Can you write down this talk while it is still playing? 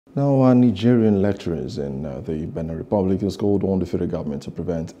Now, Nigerian lecturers in the Benin Republic has called on the federal government to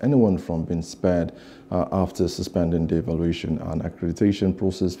prevent anyone from being spared after suspending the evaluation and accreditation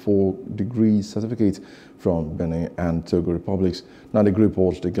process for degree certificates from Benin and Togo Republics. Now, the group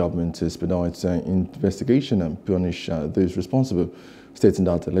urged the government to expedite investigation and punish those responsible, stating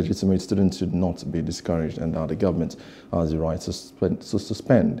that legitimate students should not be discouraged and that the government has the right to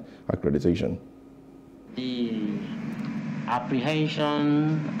suspend accreditation. The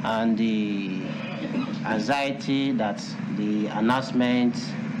apprehension and the anxiety that the announcement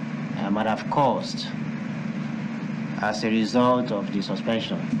might have caused as a result of the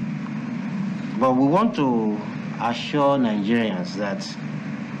suspension. But we want to assure Nigerians that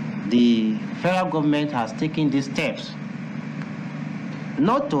the federal government has taken these steps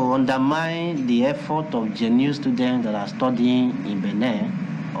not to undermine the effort of genuine students that are studying in Benin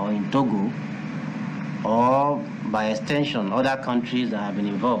or in Togo, or by extension, other countries that have been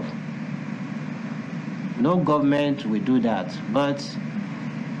involved. No government will do that, but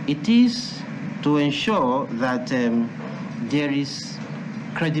it is to ensure that there is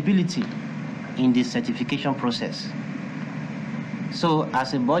credibility in the certification process. So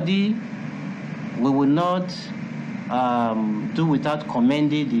as a body, we will not do without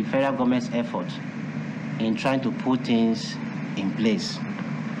commending the federal government's effort in trying to put things in place.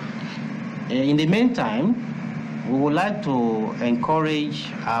 In the meantime, we would like to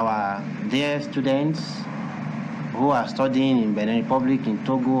encourage our dear students who are studying in Benin Republic, in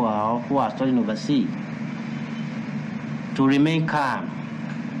Togo, or who are studying overseas, to remain calm.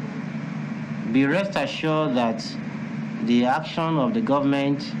 Be rest assured that the action of the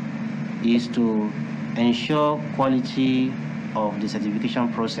government is to ensure quality of the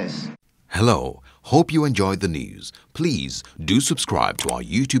certification process. Hello, hope you enjoyed the news. Please do subscribe to our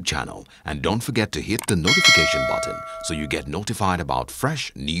YouTube channel and don't forget to hit the notification button so you get notified about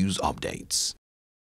fresh news updates.